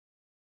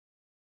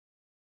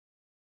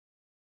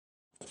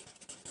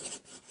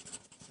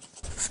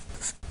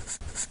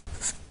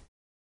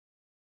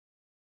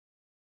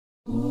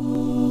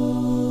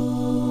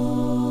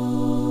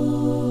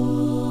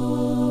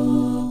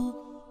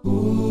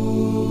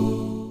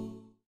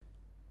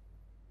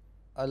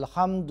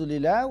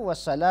Alhamdulillah,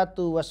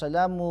 wassalatu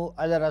wassalamu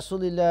ala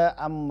rasulillah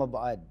amma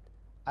ba'd.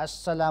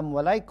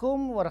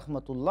 Assalamualaikum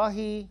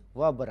warahmatullahi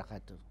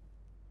wabarakatuh.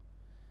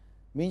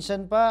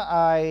 Minsan pa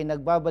ay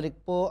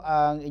nagbabalik po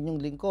ang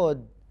inyong lingkod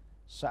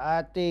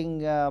sa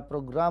ating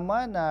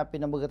programa na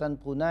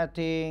pinamagatan po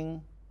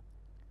nating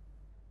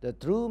The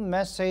True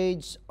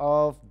Message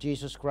of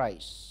Jesus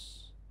Christ.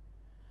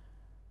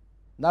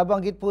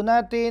 Nabanggit po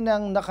natin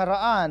ang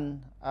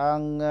nakaraan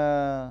ang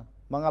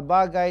mga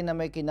bagay na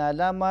may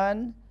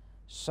kinalaman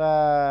sa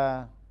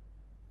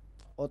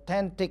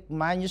authentic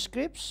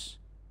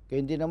manuscripts, kaya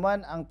hindi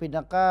naman ang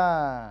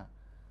pinaka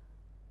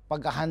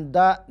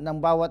paghahanda ng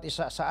bawat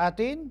isa sa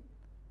atin,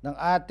 ng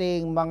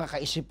ating mga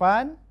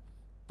kaisipan,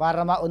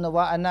 para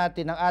maunawaan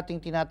natin ang ating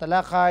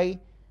tinatalakay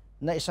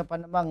na isa pa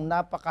namang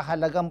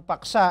napakahalagang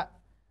paksa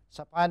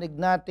sa panig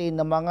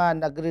natin ng mga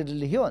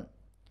nagre-relihiyon,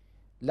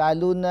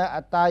 lalo na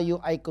at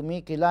tayo ay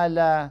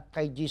kumikilala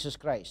kay Jesus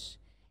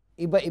Christ.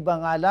 Iba-iba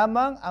nga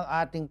lamang ang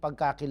ating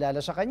pagkakilala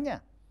sa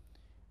Kanya.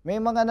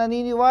 May mga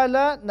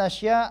naniniwala na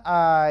Siya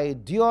ay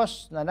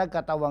Diyos na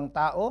nagkatawang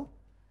tao.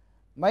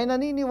 May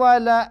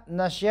naniniwala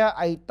na Siya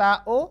ay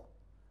tao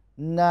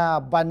na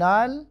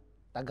banal,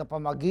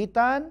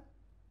 tagapamagitan,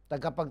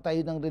 tagapagtayo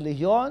ng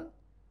relihiyon,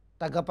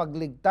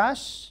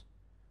 tagapagligtas.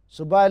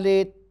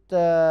 Subalit,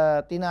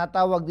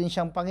 tinatawag din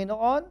Siyang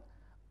Panginoon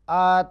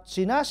at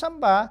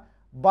sinasamba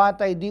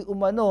batay di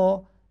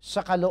umano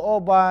sa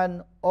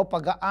kalooban o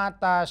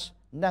pag-aatas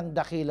ng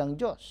dakilang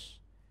Diyos.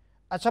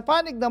 At sa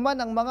panig naman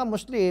ng mga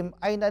Muslim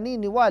ay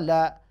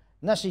naniniwala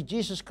na si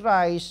Jesus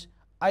Christ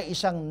ay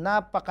isang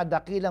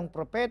napakadakilang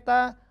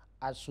propeta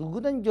at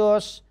sugo ng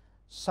Diyos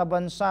sa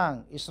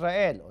bansang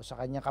Israel o sa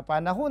kanyang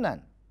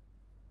kapanahunan.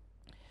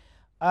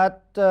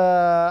 At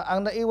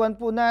ang naiwan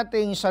po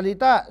nating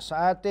salita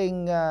sa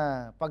ating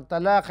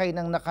pagtalakay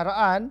ng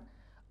nakaraan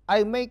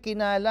ay may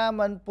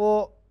kinalaman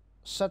po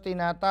sa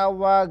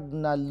tinatawag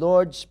na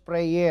Lord's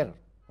Prayer.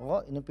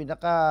 Yung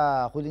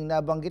pinaka-huling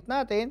nabanggit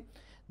natin,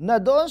 na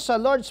doon sa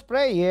Lord's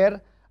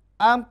Prayer,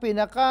 ang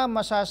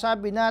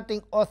pinaka-masasabi nating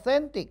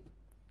authentic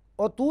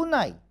o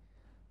tunay,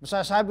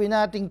 masasabi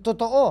nating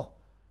totoo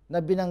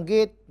na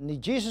binanggit ni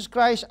Jesus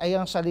Christ ay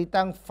ang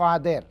salitang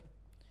Father.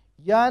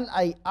 Yan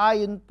ay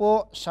ayon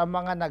po sa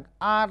mga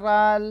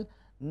nag-aral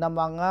na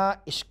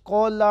mga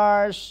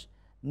scholars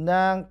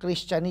ng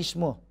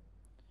Kristyanismo.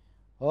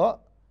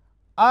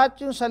 At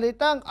yung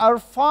salitang Our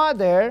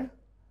Father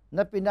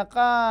na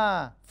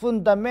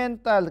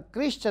pinaka-fundamental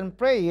Christian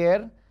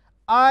prayer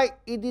ay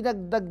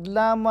idinagdag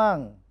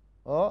lamang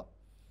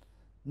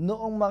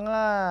noong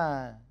mga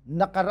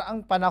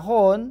nakaraang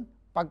panahon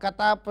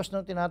pagkatapos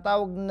ng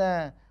tinatawag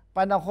na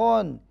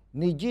panahon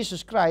ni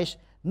Jesus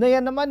Christ, na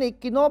yan naman ay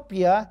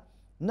kinopya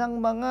ng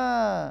mga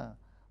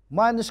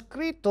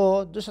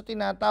manuskrito doon sa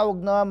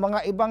tinatawag na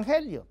mga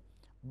ebanghelyo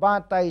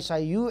batay sa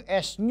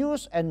US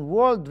News and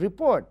World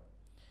Report.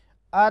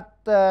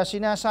 At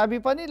sinasabi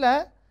pa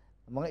nila,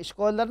 mga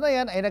scholar na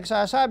yan ay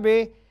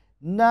nagsasabi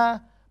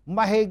na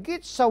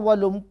mahigit sa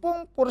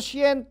 80%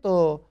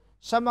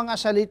 sa mga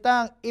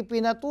salitang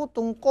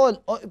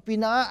ipinatutungkol o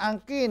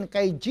ipinaangkin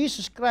kay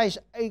Jesus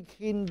Christ ay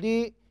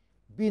hindi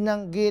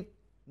binanggit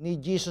ni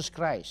Jesus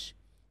Christ.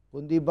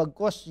 Kundi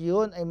bagkos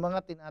yun ay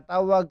mga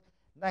tinatawag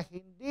na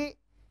hindi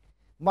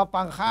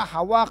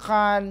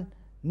mapanghahawakan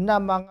na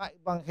mga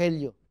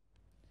ebanghelyo.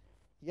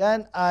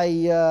 Yan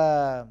ay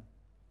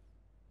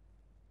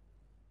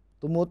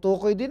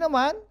tumutukoy din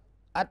naman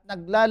at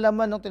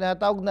naglalaman ng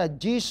tinatawag na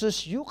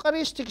Jesus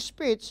Eucharistic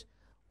Speech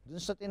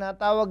dun sa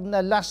tinatawag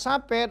na Last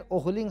Supper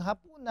o huling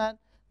hapunan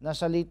na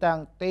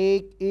salitang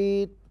take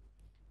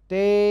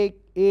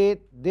it,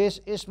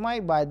 this is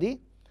my body.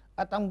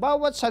 At ang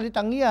bawat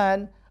salitang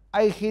yan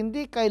ay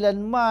hindi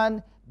kailanman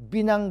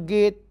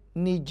binanggit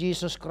ni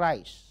Jesus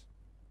Christ.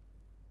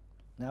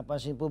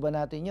 Napansin po ba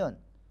natin yon?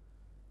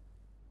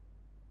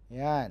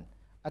 Yan.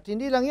 At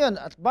hindi lang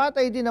yon, at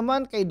batay din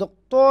naman kay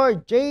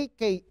Dr.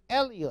 J.K.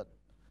 Elliot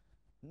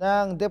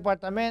ng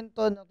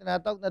Departamento ng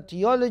tinatawag na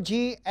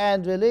Theology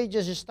and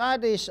Religious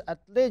Studies at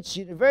Leeds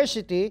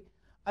University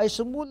ay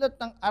sumulat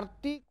ng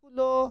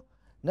artikulo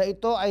na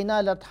ito ay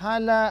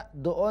nalathala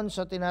doon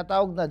sa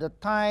tinatawag na The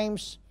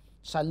Times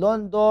sa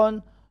London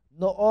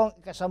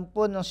noong 10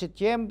 ng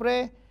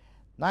Setyembre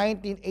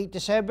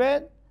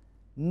 1987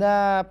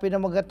 na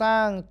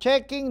pinamagatang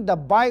Checking the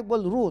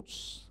Bible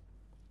Roots.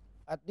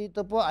 At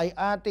dito po ay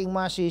ating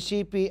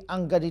masisipi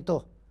ang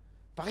ganito.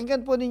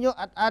 Pakinggan po ninyo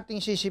at ating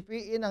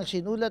sisipiin ang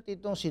sinulat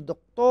itong si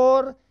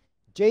Dr.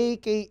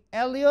 J.K.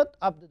 Elliot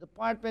of the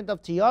Department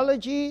of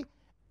Theology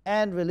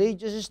and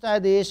Religious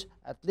Studies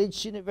at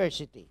Leeds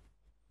University.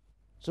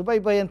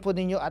 Subaybayan po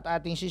ninyo at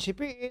ating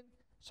sisipiin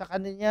sa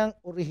kanyang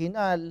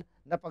orihinal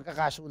na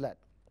pagkakasulat.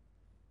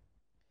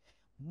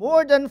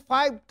 More than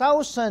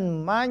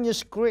 5,000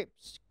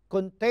 manuscripts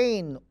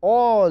contain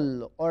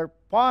all or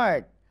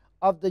part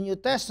of the New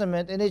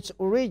Testament in its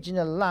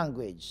original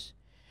language.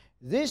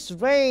 This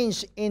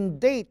range in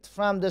date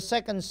from the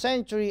 2nd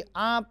century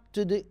up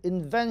to the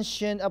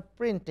invention of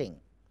printing.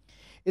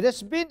 It has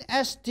been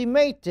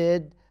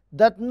estimated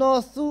that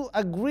no two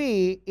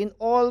agree in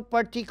all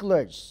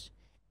particulars.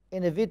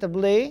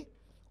 Inevitably,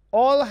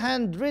 all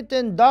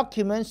handwritten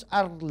documents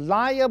are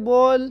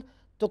liable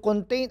to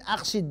contain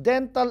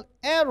accidental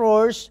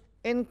errors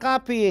in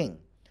copying.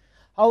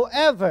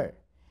 However,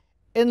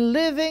 in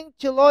living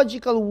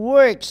theological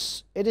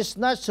works, it is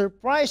not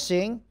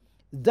surprising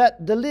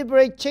that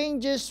deliberate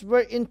changes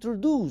were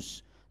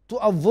introduced to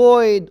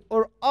avoid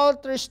or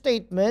alter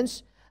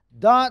statements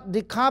that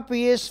the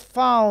copyists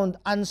found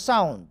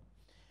unsound.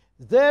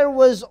 There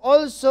was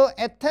also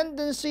a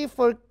tendency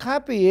for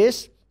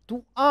copyists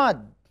to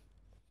add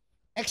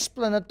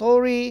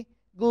explanatory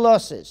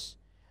glosses.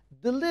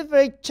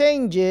 Deliberate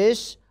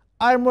changes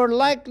are more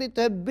likely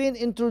to have been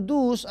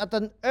introduced at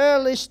an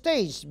early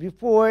stage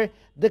before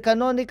the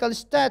canonical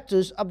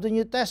status of the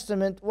New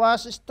Testament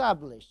was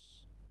established.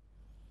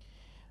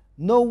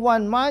 No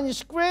one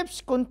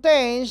manuscript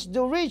contains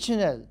the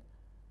original,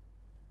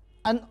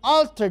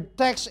 unaltered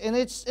text in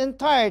its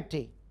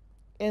entirety,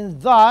 in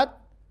that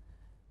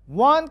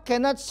one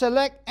cannot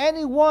select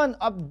any one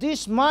of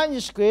these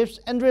manuscripts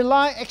and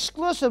rely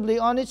exclusively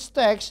on its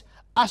text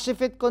as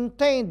if it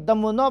contained the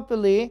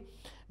monopoly,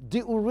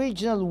 the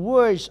original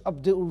words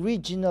of the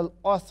original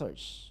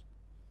authors.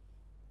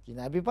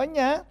 Sinabi pa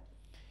niya,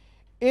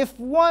 if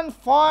one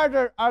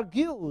further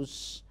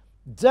argues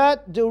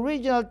that the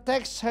original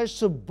text has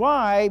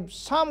survived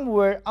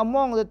somewhere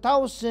among the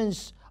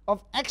thousands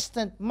of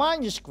extant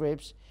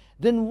manuscripts,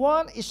 then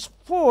one is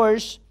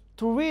forced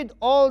to read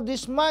all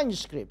these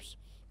manuscripts,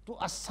 to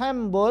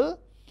assemble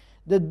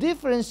the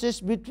differences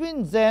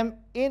between them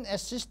in a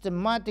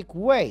systematic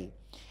way,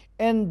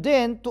 and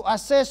then to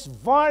assess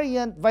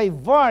variant by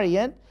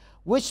variant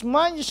which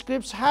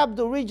manuscripts have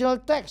the original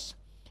text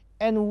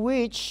and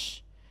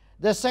which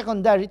the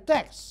secondary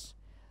text.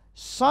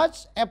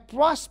 Such a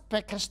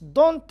prospect has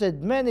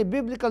daunted many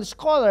biblical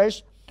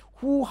scholars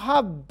who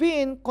have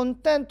been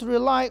content to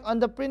rely on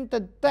the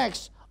printed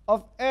text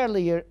of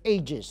earlier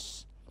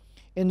ages,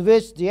 in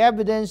which the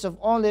evidence of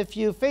only a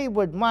few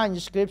favored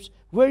manuscripts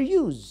were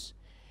used.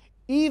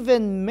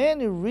 Even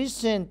many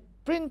recent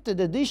printed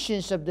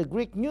editions of the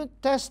Greek New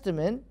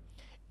Testament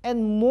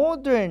and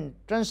modern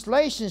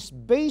translations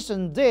based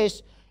on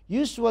this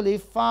usually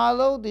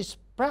follow this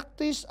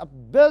practice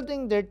of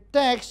building their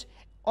text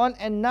on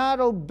a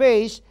narrow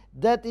base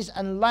that is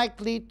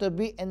unlikely to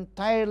be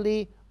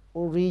entirely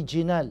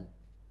original.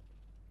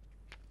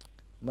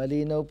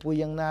 Malinaw po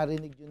yung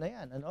narinig nyo na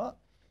yan. Ano?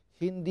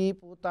 Hindi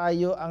po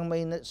tayo ang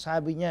may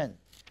sabi niyan.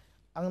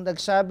 Ang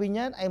nagsabi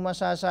niyan ay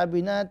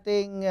masasabi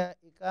nating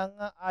ika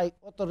nga ay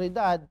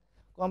otoridad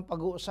kung ang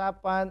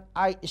pag-uusapan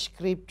ay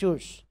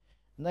scriptures.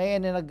 Na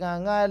yan ay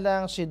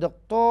nagngangalang si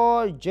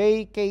Dr.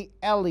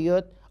 J.K.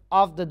 Elliott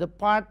of the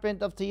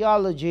Department of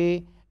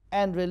Theology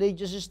and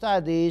Religious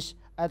Studies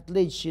at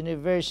Leeds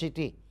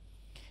University.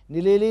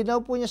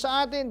 Nililinaw po niya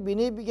sa atin,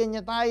 binibigyan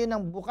niya tayo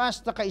ng bukas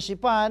na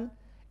kaisipan,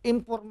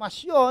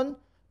 impormasyon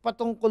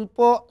patungkol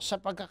po sa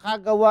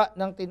pagkakagawa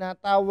ng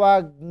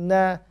tinatawag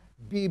na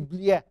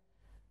Biblia.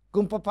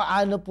 Kung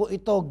paano po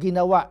ito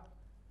ginawa.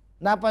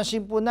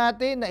 Napansin po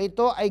natin na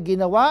ito ay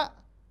ginawa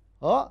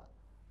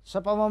sa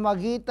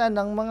pamamagitan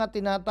ng mga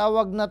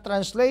tinatawag na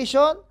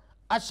translation,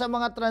 at sa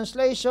mga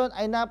translation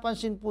ay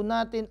napansin po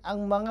natin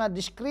ang mga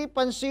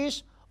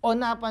discrepancies o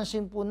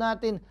napansin po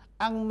natin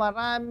ang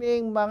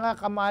maraming mga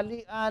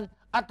kamalian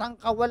at ang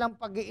kawalang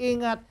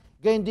pag-iingat.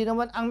 Gayon din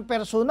naman ang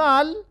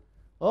personal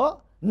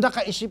na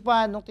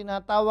kaisipan ng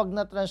tinatawag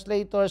na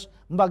translators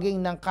maging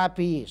ng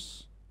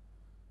copyists.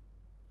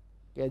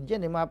 Kaya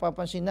dyan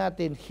mapapansin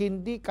natin,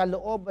 hindi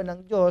kalooban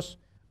ng Diyos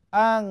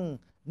ang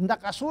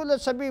nakasulat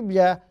sa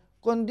Biblia,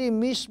 kundi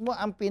mismo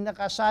ang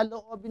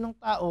pinakasaloobin ng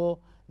tao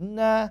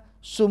na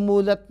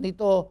sumulat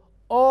nito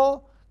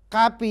o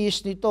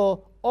copyists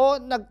nito o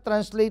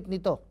nag-translate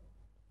nito.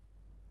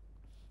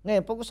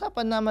 Ngayon,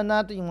 pag-usapan naman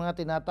natin yung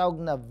mga tinatawag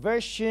na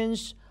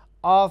versions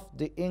of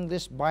the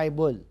English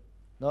Bible.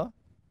 No?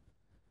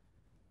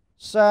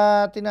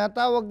 Sa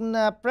tinatawag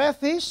na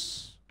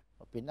preface,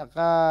 o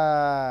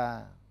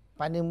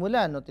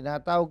pinaka-panimula, no?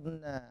 Tinatawag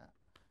na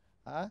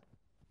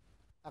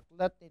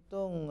aklat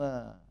nitong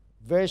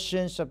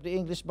versions of the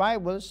English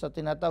Bible, sa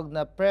tinatawag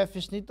na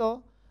preface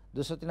nito,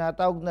 doon sa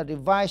tinatawag na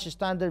Revised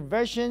Standard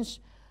Versions,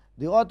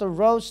 the author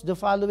wrote the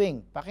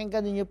following.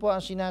 Pakinggan niyo po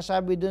ang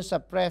sinasabi doon sa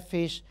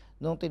preface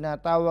ng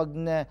tinatawag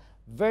na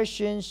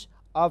versions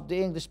of the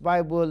English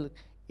Bible.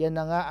 Yan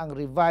na nga ang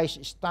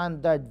Revised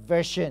Standard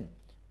Version.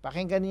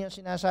 Pakinggan niyo ang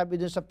sinasabi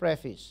doon sa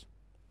preface.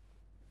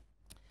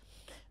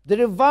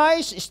 The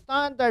Revised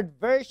Standard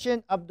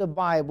Version of the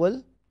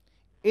Bible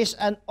is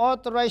an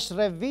authorized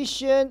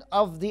revision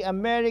of the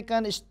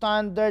American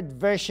Standard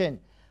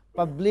Version,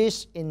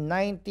 published in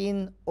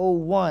 1901,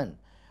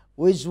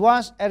 which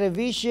was a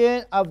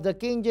revision of the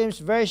King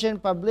James Version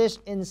published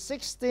in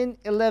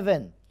 1611.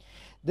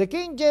 The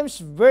King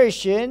James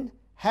Version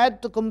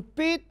had to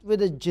compete with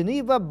the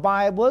Geneva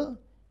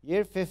Bible,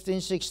 year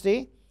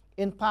 1560,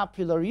 in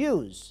popular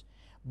use.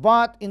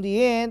 But in the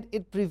end,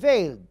 it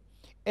prevailed.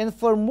 And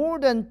for more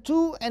than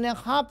 2.5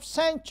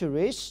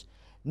 centuries,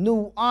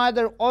 No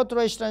other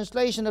authorized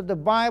translation of the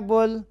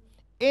Bible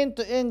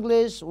into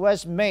English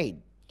was made.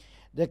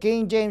 The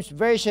King James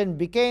Version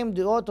became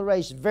the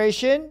authorized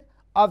version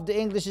of the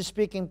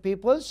English-speaking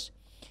peoples,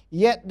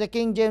 yet the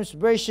King James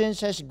Version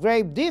has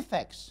grave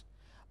defects.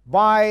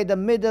 By the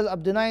middle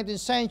of the 19th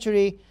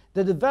century,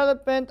 the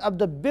development of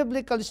the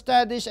biblical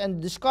studies and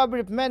the discovery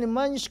of many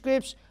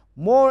manuscripts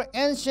more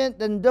ancient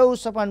than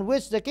those upon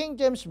which the King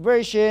James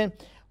Version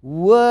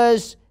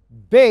was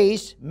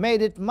based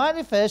made it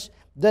manifest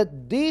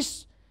that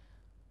these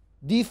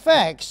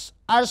defects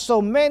are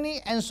so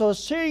many and so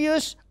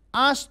serious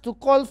as to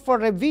call for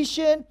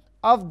revision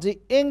of the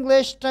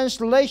English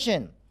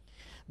translation.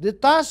 The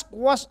task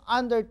was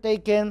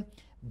undertaken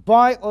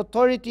by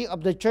authority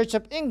of the Church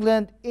of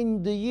England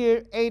in the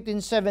year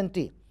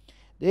 1870.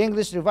 The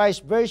English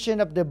Revised Version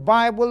of the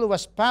Bible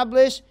was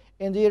published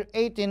in the year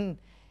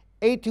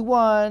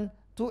 1881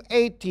 to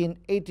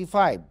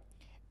 1885.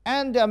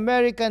 And the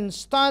American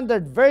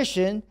Standard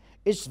Version,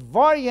 its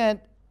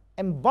variant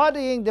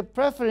embodying the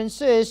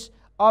preferences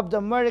of the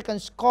American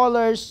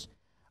scholars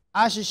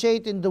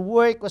associated in the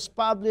work, was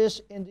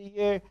published in the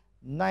year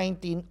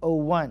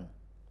 1901.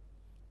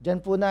 Diyan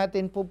po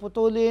natin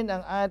puputulin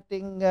ang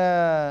ating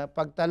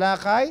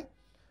pagtalakay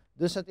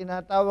doon sa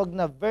tinatawag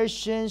na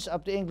versions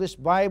of the English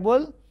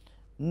Bible,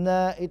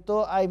 na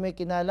ito ay may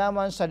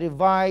kinalaman sa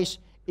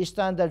Revised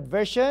Standard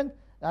Version,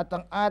 at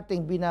ang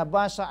ating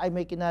binabasa ay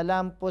may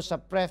kinalaman po sa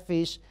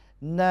preface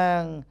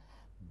ng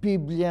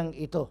Bibliang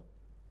ito.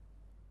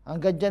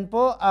 Hanggang dyan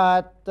po,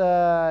 at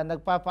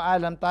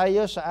nagpapaalam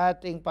tayo sa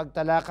ating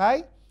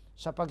pagtalakay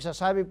sa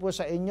pagsasabi po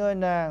sa inyo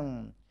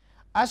ng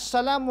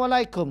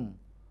Assalamualaikum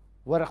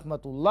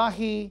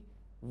warahmatullahi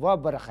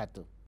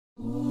wabarakatuh.